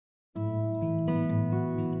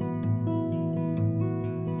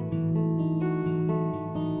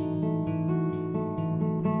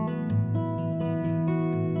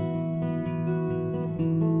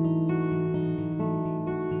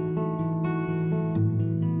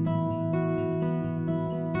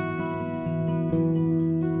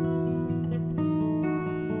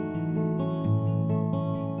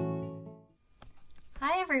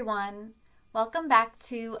everyone. Welcome back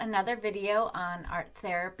to another video on art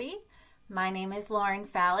therapy. My name is Lauren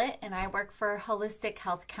Fallat and I work for Holistic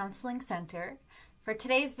Health Counseling Center. For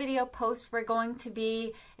today's video post, we're going to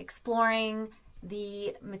be exploring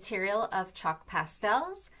the material of chalk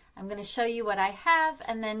pastels. I'm going to show you what I have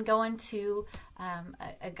and then go into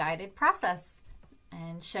a guided process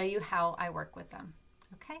and show you how I work with them.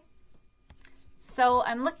 Okay? So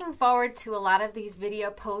I'm looking forward to a lot of these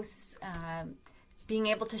video posts, being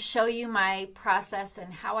able to show you my process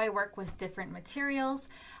and how I work with different materials.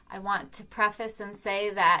 I want to preface and say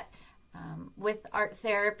that with art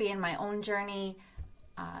therapy and my own journey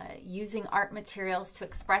using art materials to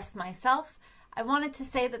express myself, I wanted to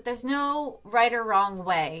say that there's no right or wrong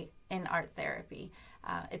way in art therapy.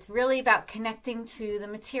 It's really about connecting to the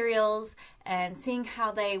materials and seeing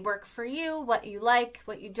how they work for you, what you like,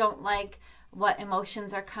 what you don't like, what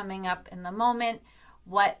emotions are coming up in the moment,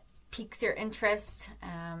 what piques your interest,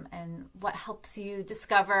 and what helps you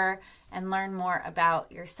discover and learn more about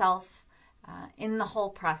yourself in the whole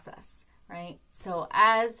process, right? So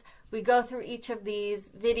as we go through each of these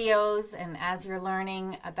videos and as you're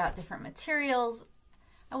learning about different materials,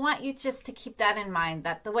 I want you just to keep that in mind,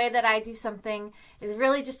 that the way that I do something is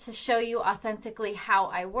really just to show you authentically how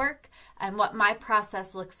I work and what my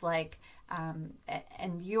process looks like.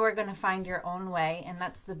 And you are going to find your own way, and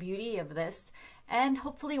that's the beauty of this. And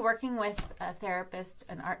hopefully working with a therapist,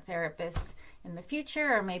 an art therapist in the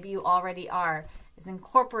future, or maybe you already are, is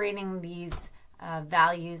incorporating these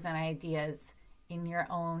values and ideas in your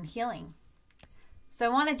own healing. So I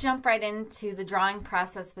want to jump right into the drawing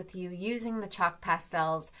process with you using the chalk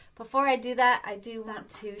pastels. Before I do that, I do want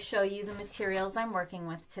to show you the materials I'm working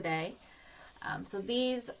with today. So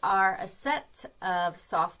these are a set of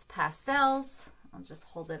soft pastels. I'll just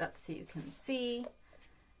hold it up so you can see.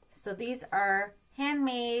 So these are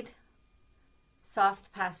handmade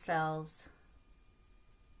soft pastels.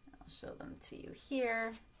 I'll show them to you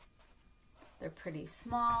here. They're pretty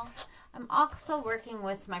small. I'm also working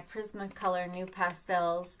with my Prismacolor new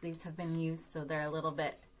pastels. These have been used, so they're a little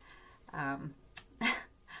bit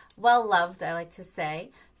well loved, I like to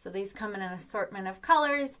say. So these come in an assortment of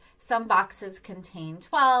colors. Some boxes contain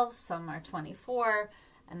 12, some are 24,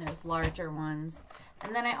 and there's larger ones.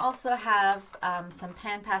 And then I also have some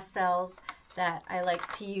pan pastels that I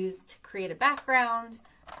like to use to create a background,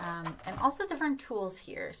 and also different tools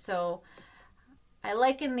here. So I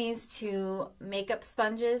liken these to makeup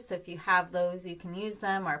sponges. So if you have those, you can use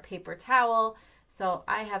them, or a paper towel. So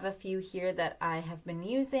I have a few here that I have been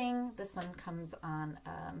using. This one comes on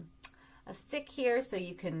a stick here, so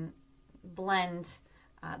you can blend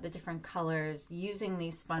the different colors using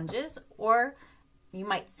these sponges, or you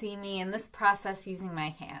might see me in this process using my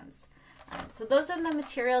hands. So those are the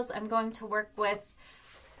materials I'm going to work with.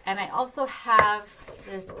 And I also have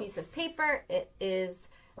this piece of paper. It is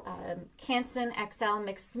Canson XL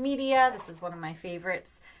mixed media. This is one of my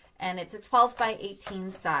favorites, and it's a 12 by 18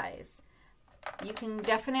 size. You can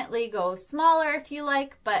definitely go smaller if you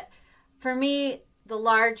like, but for me, the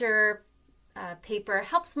larger paper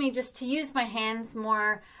helps me just to use my hands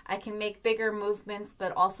more. I can make bigger movements,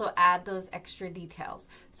 but also add those extra details.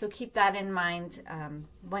 So keep that in mind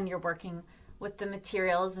when you're working with the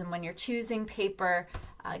materials and when you're choosing paper,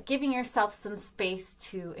 giving yourself some space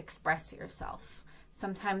to express yourself.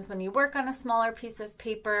 Sometimes when you work on a smaller piece of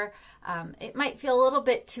paper, it might feel a little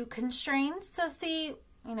bit too constrained. So see,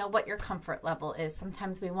 what your comfort level is.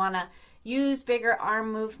 Sometimes we want to use bigger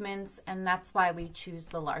arm movements, and that's why we choose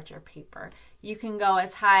the larger paper. You can go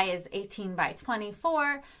as high as 18 by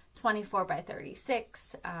 24, 24 by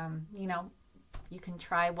 36. You can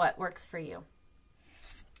try what works for you.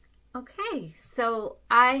 Okay, so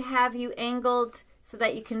I have you angled so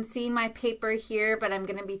that you can see my paper here, but I'm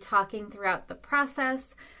going to be talking throughout the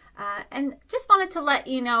process. And just wanted to let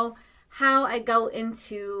you know how I go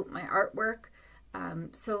into my artwork.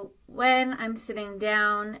 So when I'm sitting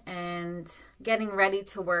down and getting ready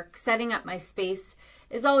to work, setting up my space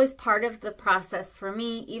is always part of the process for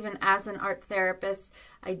me. Even as an art therapist,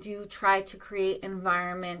 I do try to create an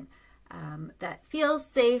environment that feels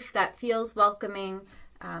safe, that feels welcoming,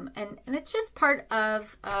 and it's just part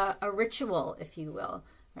of a ritual, if you will,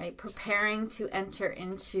 right? Preparing to enter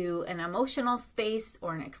into an emotional space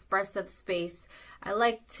or an expressive space. I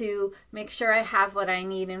like to make sure I have what I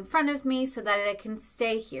need in front of me so that I can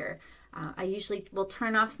stay here. I usually will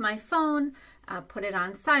turn off my phone, put it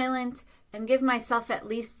on silent, and give myself at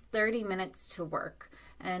least 30 minutes to work.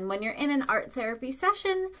 And when you're in an art therapy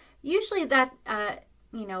session, usually that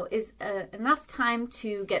is enough time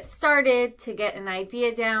to get started, to get an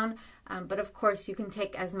idea down. But of course, you can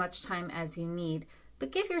take as much time as you need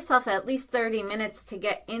but give yourself at least 30 minutes to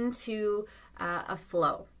get into a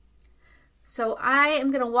flow. So I am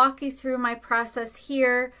going to walk you through my process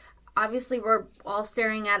here. Obviously, we're all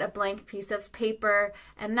staring at a blank piece of paper,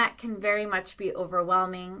 and that can very much be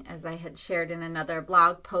overwhelming, as I had shared in another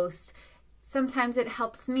blog post. Sometimes it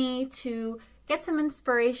helps me to get some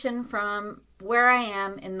inspiration from where I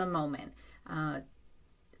am in the moment.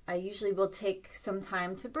 I usually will take some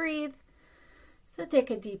time to breathe. So take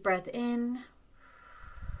a deep breath in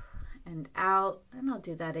and out, and I'll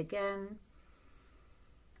do that again.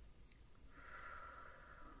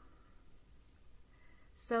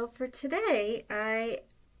 So for today, I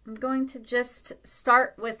am going to just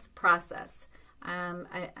start with process.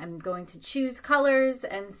 I'm going to choose colors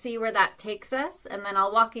and see where that takes us, and then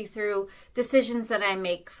I'll walk you through decisions that I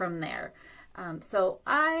make from there. So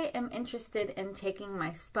I am interested in taking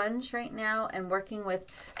my sponge right now and working with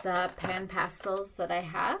the pan pastels that I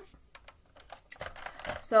have.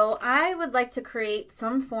 So I would like to create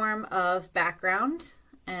some form of background,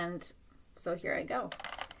 and so here I go.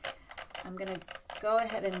 I'm going to go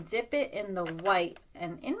ahead and dip it in the white,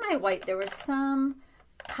 and in my white there were some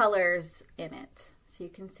colors in it. So you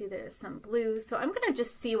can see there's some blue, so I'm going to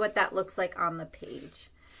just see what that looks like on the page.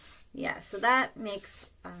 Yeah, so that makes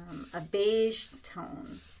a beige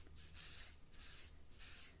tone.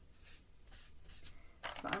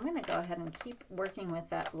 So I'm going to go ahead and keep working with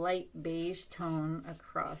that light beige tone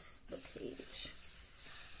across the page.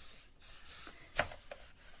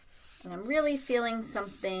 And I'm really feeling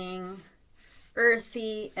something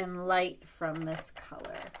earthy and light from this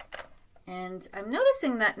color. And I'm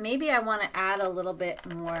noticing that maybe I want to add a little bit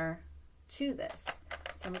more to this.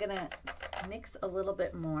 So I'm going to mix a little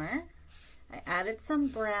bit more. I added some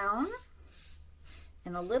brown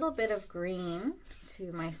and a little bit of green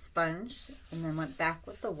to my sponge, and then went back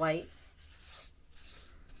with the white.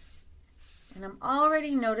 And I'm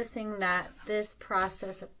already noticing that this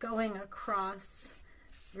process of going across,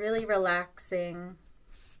 really relaxing.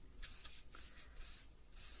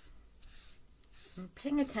 I'm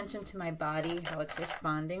paying attention to my body, how it's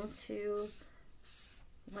responding to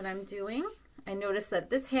what I'm doing. I noticed that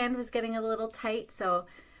this hand was getting a little tight, so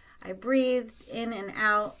I breathed in and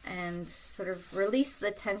out and sort of released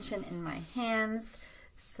the tension in my hands.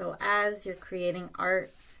 So as you're creating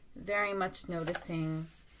art, very much noticing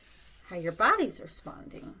how your body's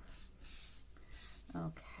responding.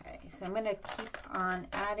 Okay, so I'm going to keep on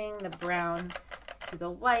adding the brown to the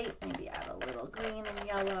white, maybe add a little green and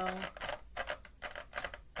yellow.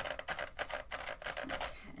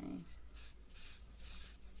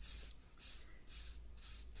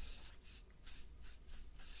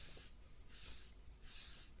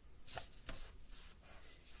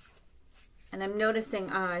 And I'm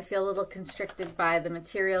noticing I feel a little constricted by the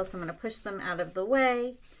material, so I'm going to push them out of the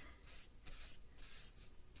way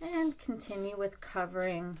and continue with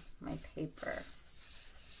covering my paper.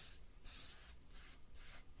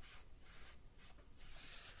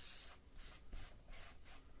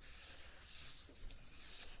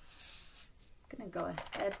 I'm going to go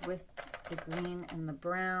ahead with the green and the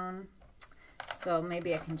brown. So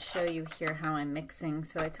maybe I can show you here how I'm mixing.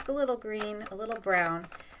 So I took a little green, a little brown,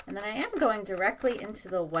 and then I am going directly into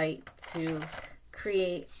the white to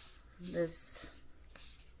create this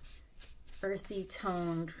earthy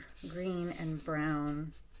toned green and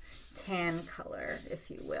brown tan color, if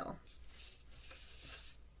you will.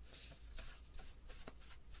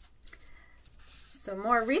 So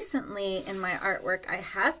more recently in my artwork, I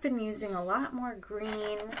have been using a lot more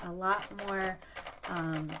green, a lot more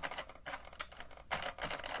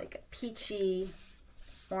like a peachy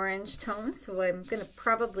orange tone. So I'm going to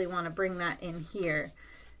probably want to bring that in here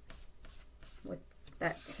with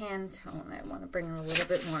that tan tone. I want to bring in a little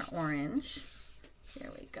bit more orange. There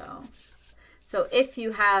we go. So if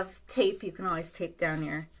you have tape, you can always tape down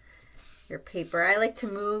your paper. I like to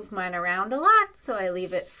move mine around a lot, so I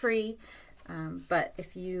leave it free. But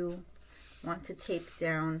if you want to tape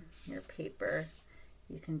down your paper,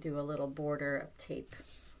 you can do a little border of tape.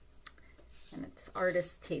 And it's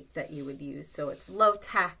artist tape that you would use, so it's low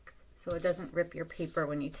tack, so it doesn't rip your paper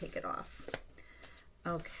when you take it off.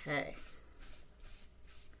 Okay.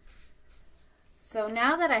 So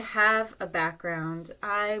now that I have a background,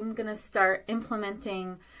 I'm going to start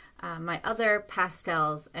implementing my other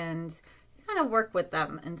pastels and kind of work with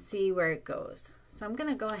them and see where it goes. So I'm going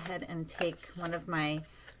to go ahead and take one of my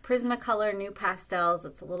Prismacolor new pastels.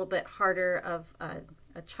 It's a little bit harder of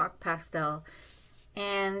a chalk pastel,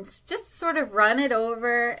 and just sort of run it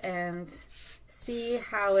over and see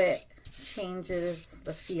how it changes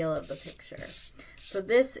the feel of the picture. So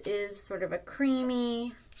this is sort of a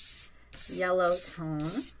creamy yellow tone.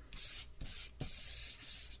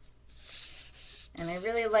 And I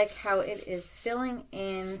really like how it is filling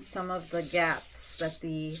in some of the gaps that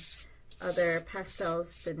the other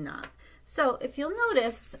pastels did not. So if you'll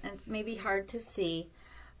notice, and it may be hard to see,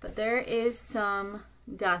 but there is some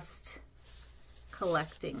dust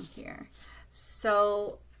collecting here.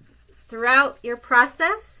 So throughout your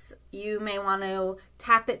process, you may want to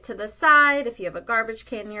tap it to the side if you have a garbage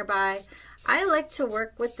can nearby. I like to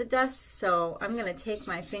work with the dust, so I'm going to take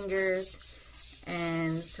my fingers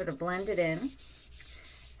and sort of blend it in.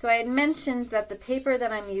 So I had mentioned that the paper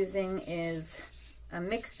that I'm using is a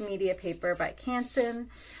mixed media paper by Canson.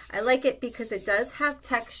 I like it because it does have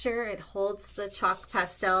texture. It holds the chalk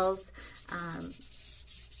pastels,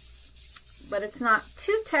 but it's not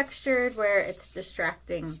too textured where it's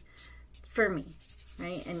distracting for me,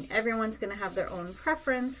 right? And everyone's going to have their own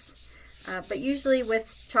preference, but usually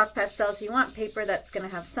with chalk pastels, you want paper that's going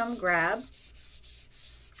to have some grab.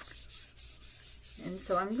 And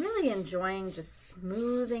so I'm really enjoying just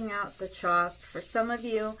smoothing out the chalk. For some of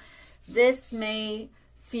you, this may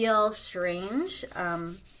feel strange.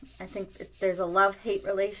 I think there's a love-hate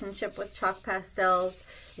relationship with chalk pastels.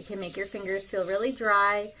 It can make your fingers feel really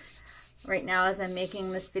dry. Right now, as I'm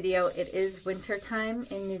making this video, it is wintertime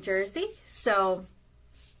in New Jersey. So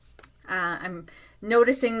I'm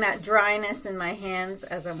noticing that dryness in my hands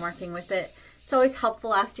as I'm working with it. It's always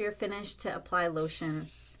helpful after you're finished to apply lotion.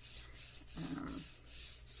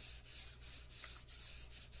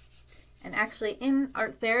 And actually in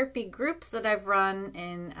art therapy groups that I've run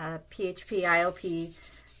in a PHP, IOP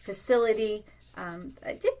facility,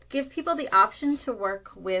 I did give people the option to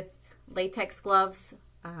work with latex gloves,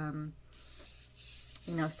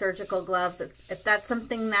 you know, surgical gloves. If that's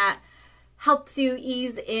something that helps you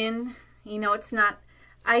ease in, you know, it's not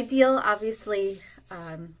ideal. Obviously,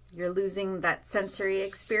 you're losing that sensory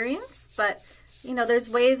experience, but, you know, there's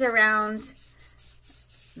ways around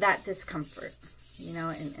that discomfort, you know,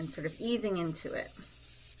 and sort of easing into it.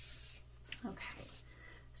 Okay,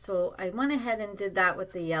 so I went ahead and did that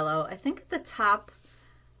with the yellow. I think at the top,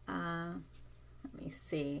 let me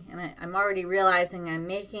see, and I'm already realizing I'm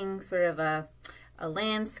making sort of a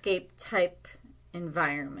landscape type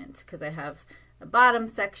environment because I have a bottom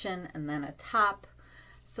section and then a top.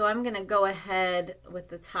 So I'm going to go ahead with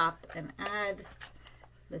the top and add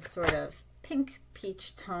this sort of pink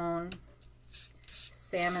peach tone,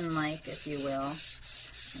 salmon-like, if you will.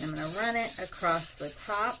 And I'm going to run it across the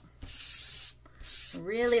top.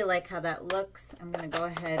 Really like how that looks. I'm going to go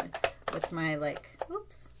ahead with my,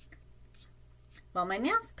 oops. Well, my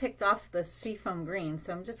nails picked off the seafoam green,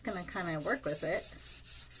 so I'm just going to kind of work with it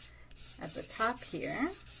at the top here.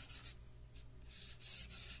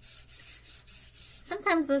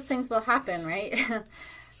 Sometimes those things will happen, right?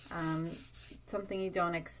 Something you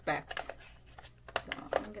don't expect. So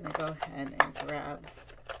I'm going to go ahead and grab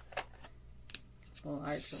the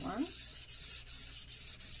larger one.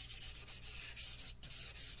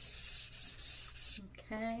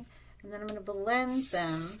 Okay, and then I'm going to blend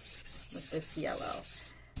them with this yellow.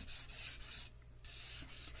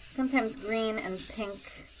 Sometimes green and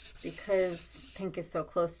pink, because pink is so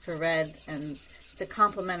close to red and it's a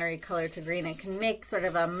complementary color to green, it can make sort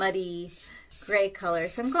of a muddy gray color.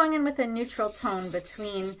 So I'm going in with a neutral tone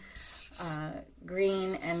between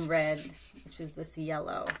green and red, which is this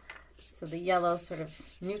yellow. So the yellow sort of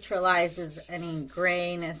neutralizes any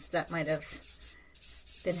grayness that might have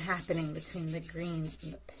been happening between the green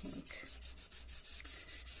and the pink.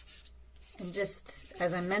 And just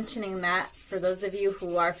as I'm mentioning that, for those of you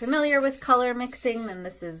who are familiar with color mixing, then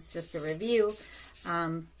this is just a review.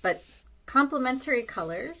 But complementary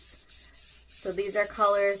colors. So these are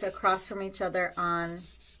colors across from each other on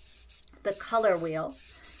the color wheel.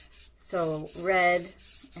 So red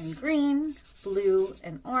and green, blue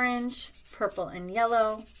and orange, purple and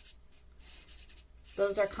yellow.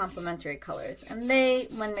 Those are complementary colors. And they,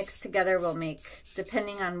 when mixed together, will make,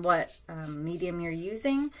 depending on what medium you're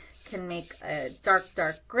using, can make a dark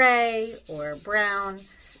gray or brown,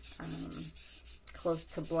 close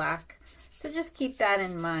to black. So just keep that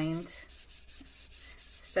in mind,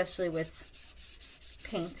 especially with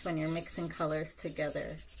paint when you're mixing colors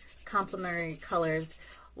together. Complementary colors,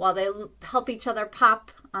 while they help each other pop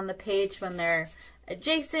on the page when they're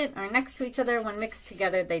adjacent or next to each other, when mixed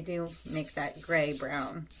together, they do make that gray,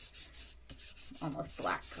 brown, almost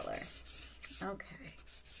black color. Okay,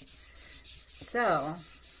 so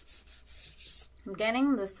I'm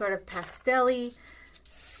getting this sort of pastel-y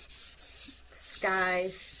sky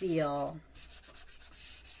feel.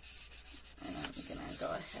 And I'm gonna go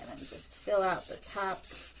ahead and just fill out the top.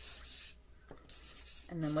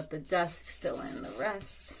 And then with the dust, fill in the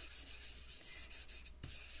rest.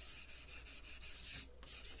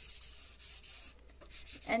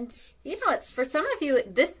 And you know what, for some of you,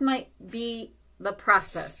 this might be the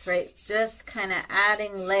process, right? Just kind of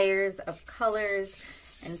adding layers of colors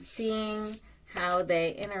and seeing how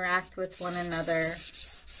they interact with one another.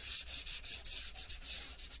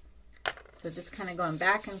 So just kind of going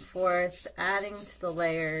back and forth, adding to the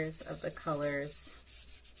layers of the colors.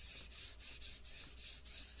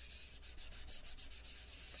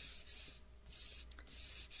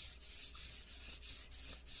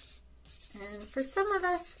 And for some of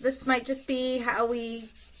us, this might just be how we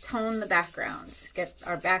tone the background, get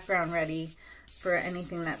our background ready for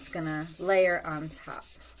anything that's going to layer on top.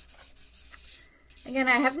 Again,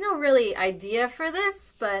 I have no really idea for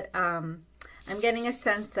this, but I'm getting a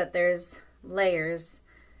sense that there's layers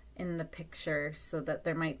in the picture, so that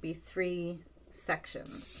there might be 3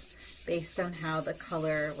 sections based on how the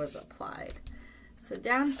color was applied. So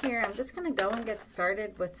down here, I'm just going to go and get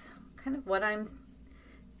started with kind of what I'm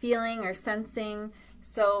feeling or sensing.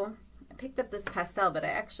 So I picked up this pastel, but I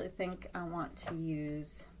actually think I want to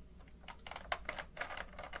use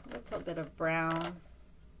a little bit of brown.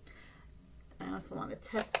 I also want to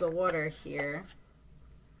test the water here.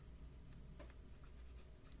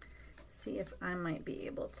 See if I might be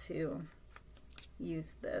able to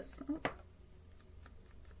use this.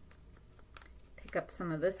 Pick up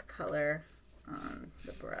some of this color on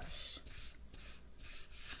the brush.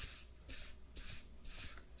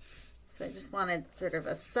 So I just wanted sort of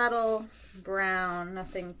a subtle brown,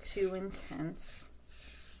 nothing too intense.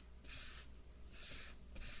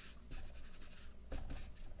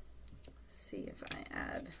 See if I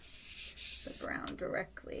add the brown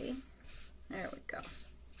directly. There we go.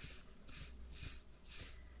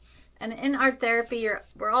 And in art therapy,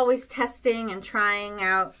 we're always testing and trying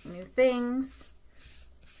out new things.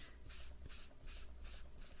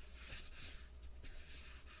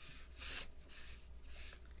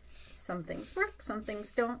 Some things work, some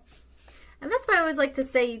things don't. And that's why I always like to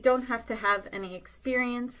say you don't have to have any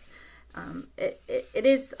experience. It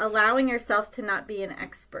is allowing yourself to not be an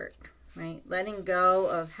expert, right? Letting go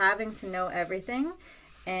of having to know everything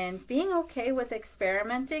and being okay with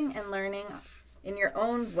experimenting and learning in your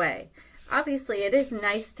own way. Obviously, it is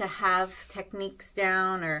nice to have techniques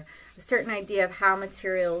down or a certain idea of how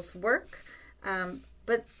materials work,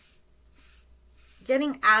 but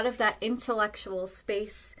getting out of that intellectual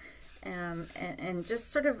space and just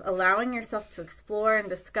sort of allowing yourself to explore and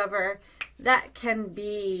discover, that can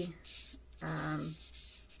be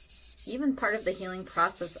even part of the healing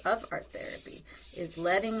process of art therapy, is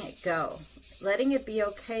letting it go, letting it be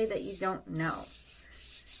okay that you don't know,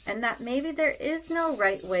 and that maybe there is no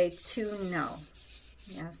right way to know.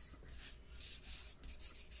 Yes.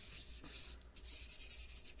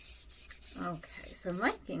 Okay, so I'm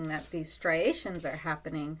liking that these striations are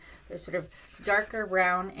happening. There's sort of darker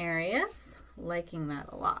brown areas. Liking that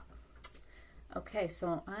a lot. Okay,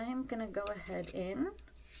 so I'm going to go ahead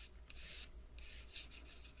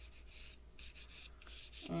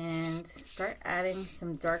and start adding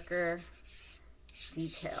some darker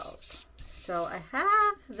details. So I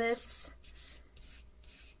have this,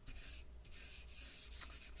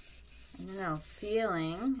 I don't know,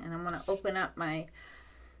 feeling, and I'm going to open up my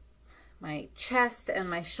chest and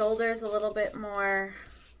my shoulders a little bit more,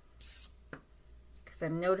 because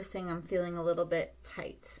I'm noticing I'm feeling a little bit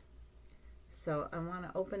tight. So I want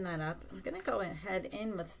to open that up. I'm going to go ahead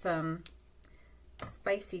in with some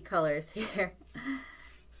spicy colors here.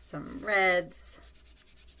 Some reds.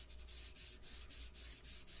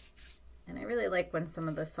 And I really like when some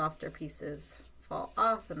of the softer pieces fall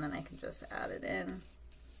off and then I can just add it in.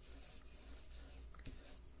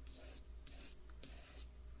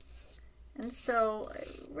 And so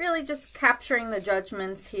really just capturing the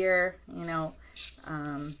judgments here, you know,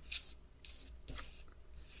 and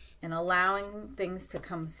allowing things to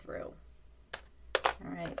come through.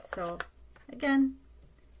 All right, so again,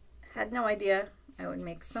 had no idea I would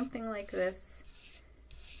make something like this.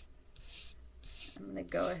 I'm going to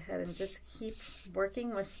go ahead and just keep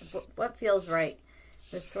working with what feels right.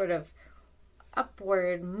 This sort of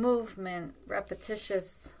upward movement,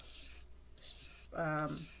 repetitious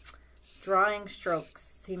drawing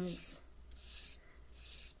strokes seems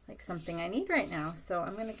like something I need right now. So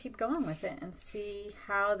I'm going to keep going with it and see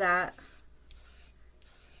how that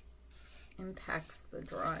impacts the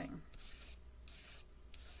drawing.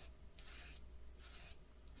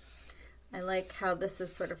 I like how this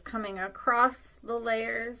is sort of coming across the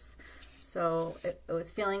layers. So it was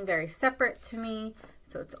feeling very separate to me.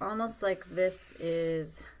 So it's almost like this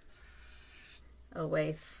is a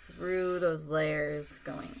way through those layers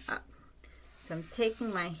going up. So I'm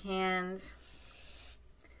taking my hand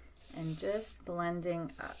and just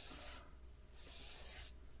blending up.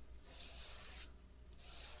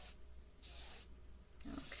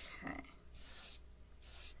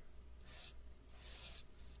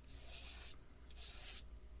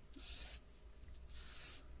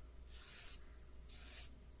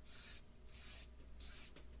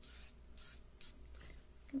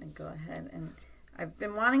 go ahead and I've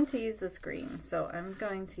been wanting to use this green, so I'm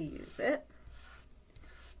going to use it.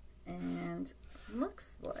 And looks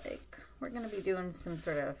like we're going to be doing some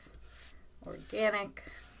sort of organic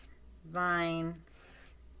vine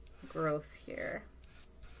growth here.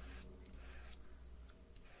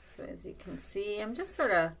 So as you can see, I'm just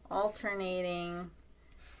sort of alternating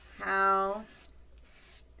how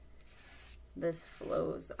this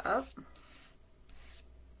flows up.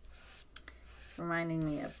 It's reminding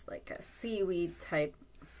me of like a seaweed type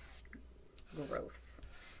growth.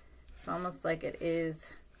 It's almost like it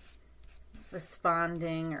is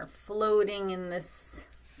responding or floating in this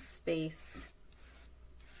space.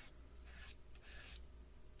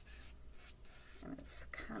 And it's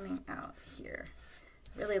coming out here.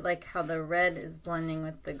 Really like how the red is blending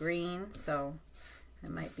with the green, so I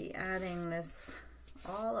might be adding this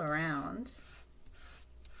all around.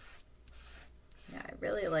 Yeah, I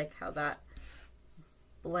really like how that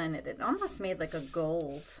blended. It almost made like a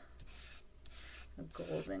golden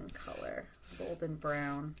color, golden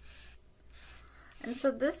brown. And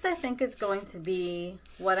so this, I think, is going to be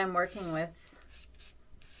what I'm working with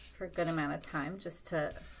for a good amount of time, just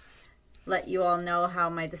to let you all know how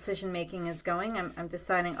my decision making is going. I'm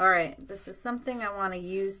deciding, all right, this is something I want to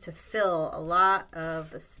use to fill a lot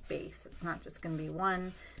of the space. It's not just going to be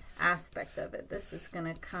one aspect of it. This is going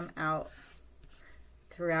to come out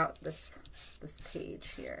throughout this page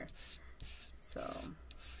here. So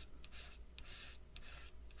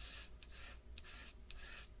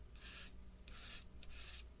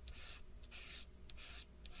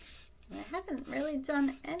I haven't really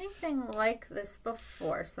done anything like this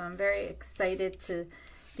before, so I'm very excited to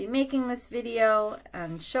be making this video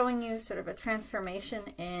and showing you sort of a transformation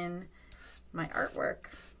in my artwork.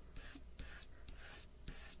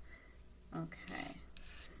 Okay,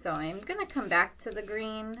 so I'm going to come back to the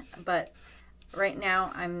green, but right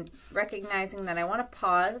now I'm recognizing that I want to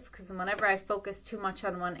pause, because whenever I focus too much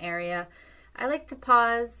on one area, I like to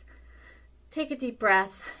pause, take a deep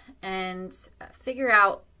breath, and figure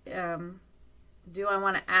out, do I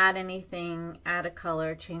want to add anything, add a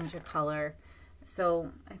color, change a color.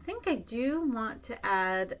 So I think I do want to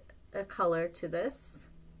add a color to this.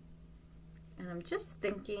 And I'm just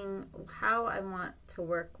thinking how I want to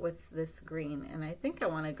work with this green. And I think I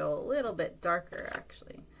want to go a little bit darker,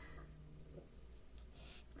 actually.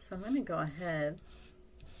 So I'm going to go ahead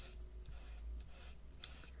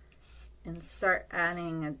and start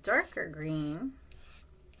adding a darker green.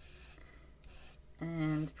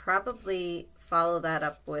 And probably follow that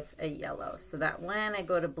up with a yellow, so that when I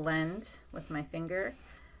go to blend with my finger,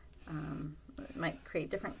 it might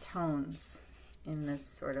create different tones in this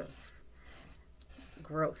sort of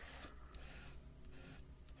growth.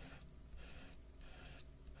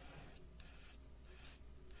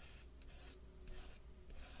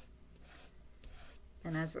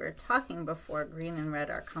 And as we were talking before, green and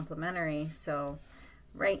red are complementary, so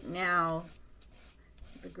right now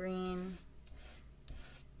the green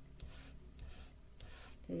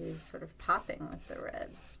is sort of popping with the red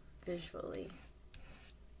visually.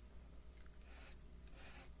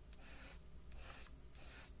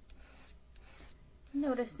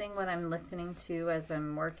 Noticing what I'm listening to as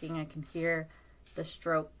I'm working, I can hear the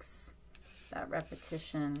strokes, that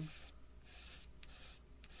repetition,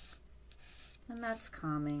 and that's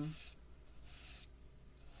calming.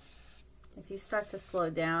 If you start to slow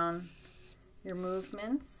down your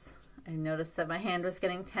movements, I noticed that my hand was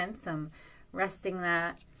getting tense. I'm resting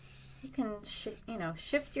that. You can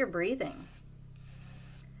shift your breathing.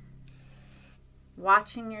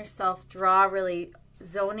 Watching yourself draw, really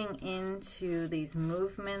zoning into these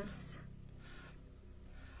movements.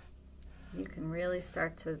 You can really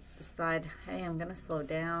start to decide, hey, I'm going to slow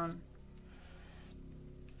down.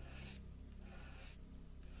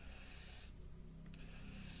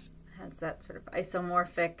 It has that sort of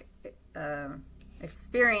isomorphic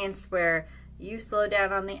experience where you slow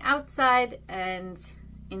down on the outside, and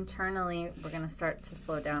internally we're going to start to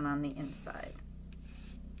slow down on the inside.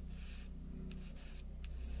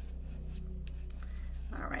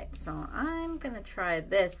 All right, so I'm going to try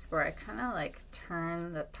this where I kind of like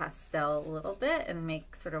turn the pastel a little bit and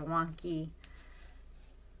make sort of wonky.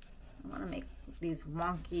 I want to make these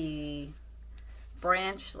wonky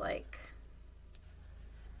branch-like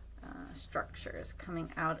structures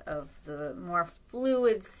coming out of the more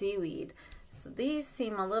fluid seaweed. So these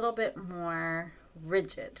seem a little bit more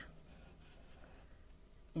rigid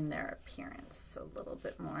in their appearance, a little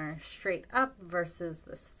bit more straight up versus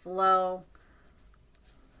this flow.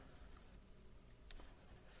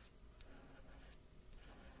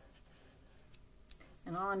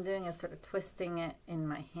 And all I'm doing is sort of twisting it in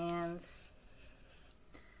my hand.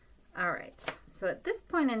 All right, so at this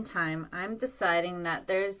point in time, I'm deciding that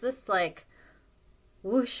there's this like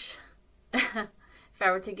whoosh. If I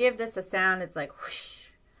were to give this a sound, it's like whoosh.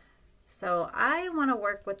 So I want to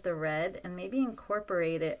work with the red and maybe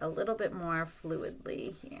incorporate it a little bit more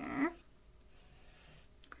fluidly here.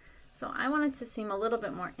 So I want it to seem a little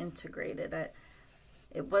bit more integrated.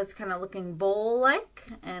 It was kind of looking bowl-like,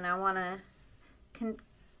 and I want to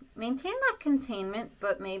maintain that containment,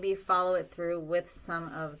 but maybe follow it through with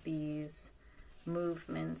some of these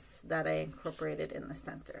movements that I incorporated in the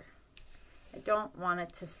center. I don't want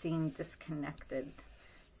it to seem disconnected.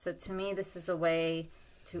 So to me, this is a way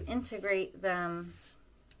to integrate them,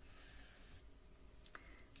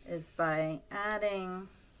 is by adding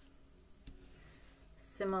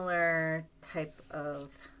similar type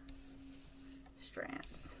of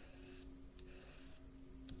strands.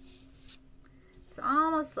 It's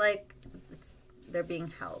almost like they're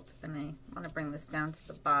being held, and I want to bring this down to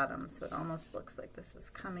the bottom so it almost looks like this is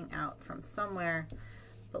coming out from somewhere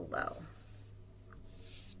below.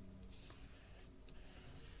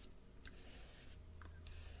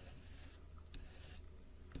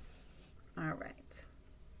 All right.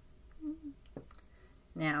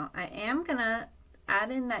 Now I am gonna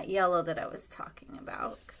add in that yellow that I was talking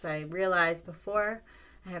about, because I realized before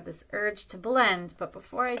I have this urge to blend, but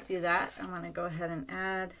before I do that, I want to go ahead and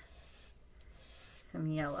add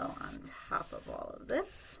some yellow on top of all of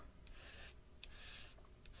this.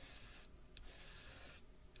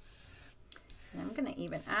 And I'm going to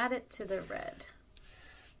even add it to the red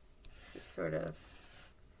to sort of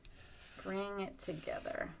bring it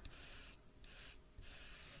together.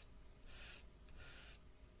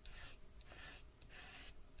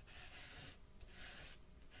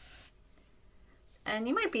 And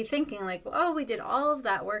you might be thinking like, oh, we did all of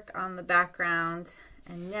that work on the background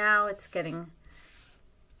and now it's getting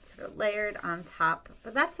sort of layered on top,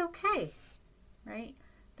 but that's okay, right?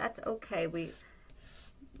 That's okay.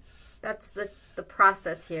 That's the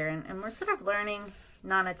process here, and we're sort of learning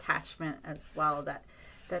non-attachment as well, that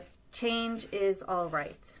change is all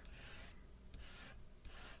right.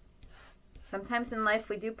 Sometimes in life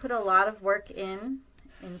we do put a lot of work in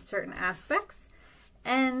certain aspects,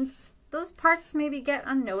 and those parts maybe get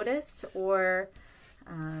unnoticed, or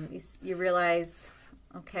you realize,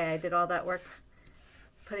 okay, I did all that work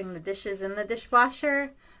putting the dishes in the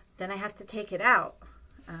dishwasher, then I have to take it out.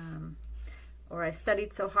 Or I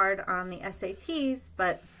studied so hard on the SATs,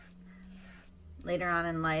 but later on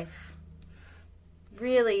in life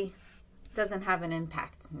really doesn't have an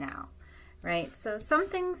impact now, right? So some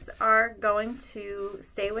things are going to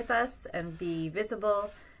stay with us and be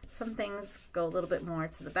visible. Some things go a little bit more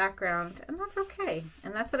to the background, and that's okay.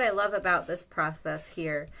 And that's what I love about this process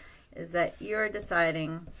here, is that you're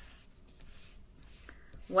deciding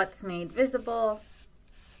what's made visible,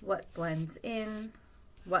 what blends in,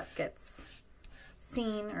 what gets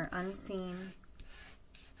seen or unseen.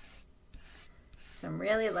 So I'm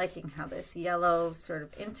really liking how this yellow sort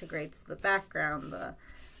of integrates the background, the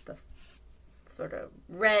sort of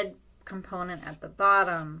red component at the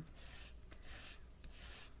bottom.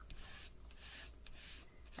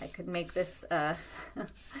 I could make this a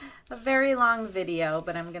very long video,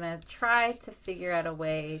 but I'm gonna try to figure out a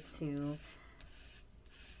way to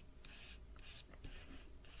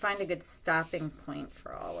find a good stopping point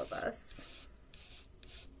for all of us.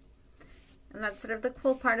 And that's sort of the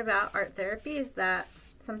cool part about art therapy, is that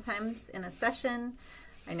sometimes in a session,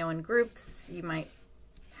 I know in groups, you might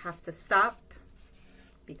have to stop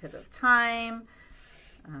because of time.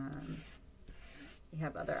 You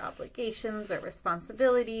have other obligations or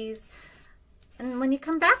responsibilities. And when you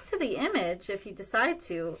come back to the image, if you decide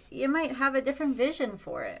to, you might have a different vision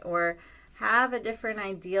for it, or have a different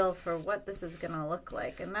ideal for what this is going to look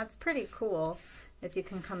like. And that's pretty cool if you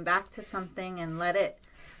can come back to something and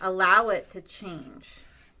allow it to change.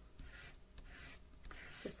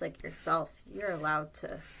 Just like yourself, you're allowed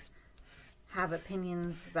to have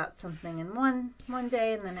opinions about something in one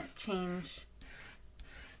day, and then it change.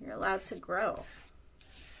 You're allowed to grow.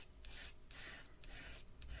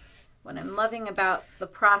 What I'm loving about the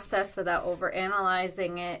process, without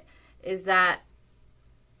overanalyzing it, is that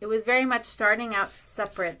it was very much starting out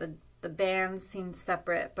separate. The bands seemed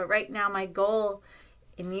separate, but right now my goal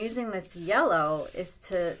in using this yellow is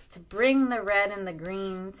to bring the red and the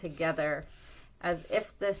green together, as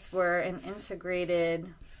if this were an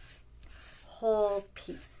integrated whole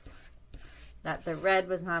piece. That the red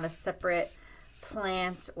was not a separate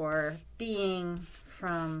plant or being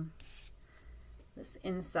from this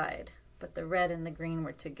inside, but the red and the green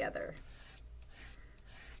were together.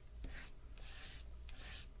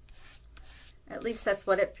 At least that's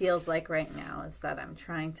what it feels like right now, is that I'm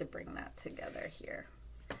trying to bring that together here.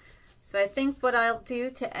 So I think what I'll do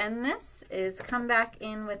to end this is come back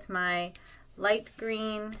in with my light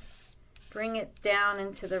green, bring it down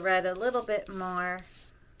into the red a little bit more,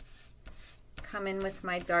 come in with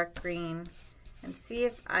my dark green, and see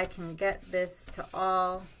if I can get this to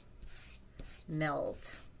all meld.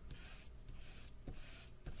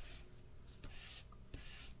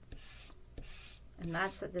 And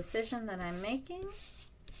that's a decision that I'm making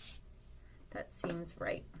that seems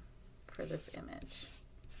right for this image.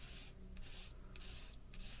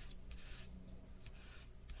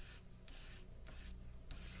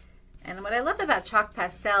 And what I love about chalk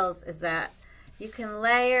pastels is that you can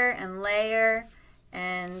layer and layer,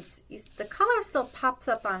 and the color still pops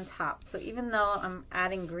up on top. So even though I'm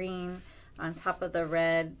adding green on top of the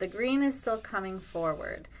red, the green is still coming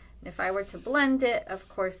forward. And if I were to blend it, of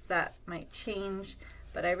course that might change,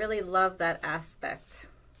 but I really love that aspect.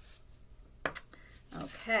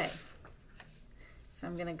 Okay, so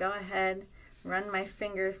I'm going to go ahead, run my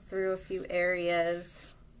fingers through a few areas.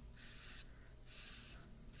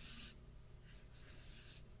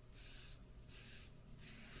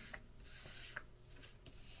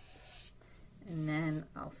 And then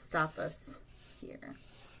I'll stop us here.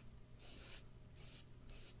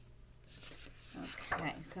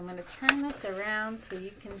 Okay, so I'm going to turn this around so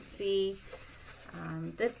you can see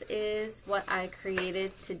this is what I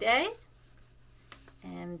created today.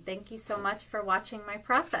 And thank you so much for watching my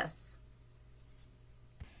process.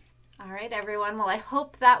 All right, everyone. Well, I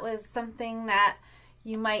hope that was something that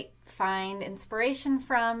you might find inspiration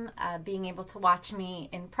from, being able to watch me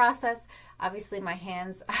in process. Obviously, my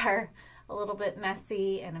hands are a little bit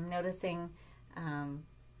messy, and I'm noticing,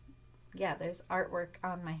 yeah, there's artwork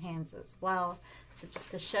on my hands as well. So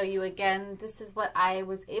just to show you again, this is what I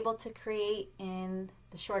was able to create in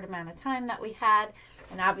the short amount of time that we had.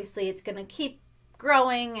 And obviously it's going to keep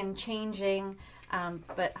growing and changing,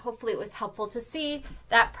 but hopefully it was helpful to see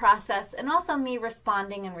that process, and also me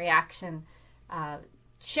responding in reaction,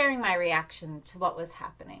 sharing my reaction to what was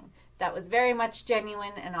happening. That was very much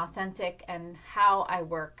genuine and authentic, and how I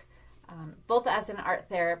work, both as an art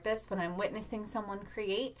therapist when I'm witnessing someone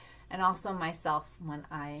create, and also myself when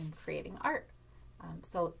I'm creating art.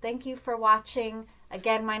 So thank you for watching.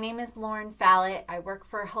 Again, my name is Lauren Fallat. I work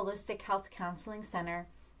for Holistic Health Counseling Center.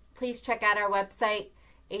 Please check out our website,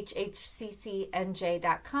 hhccnj.com,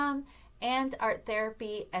 and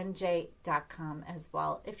arttherapynj.com as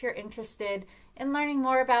well, if you're interested in learning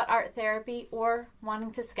more about art therapy or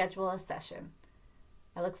wanting to schedule a session.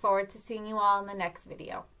 I look forward to seeing you all in the next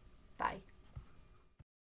video. Bye.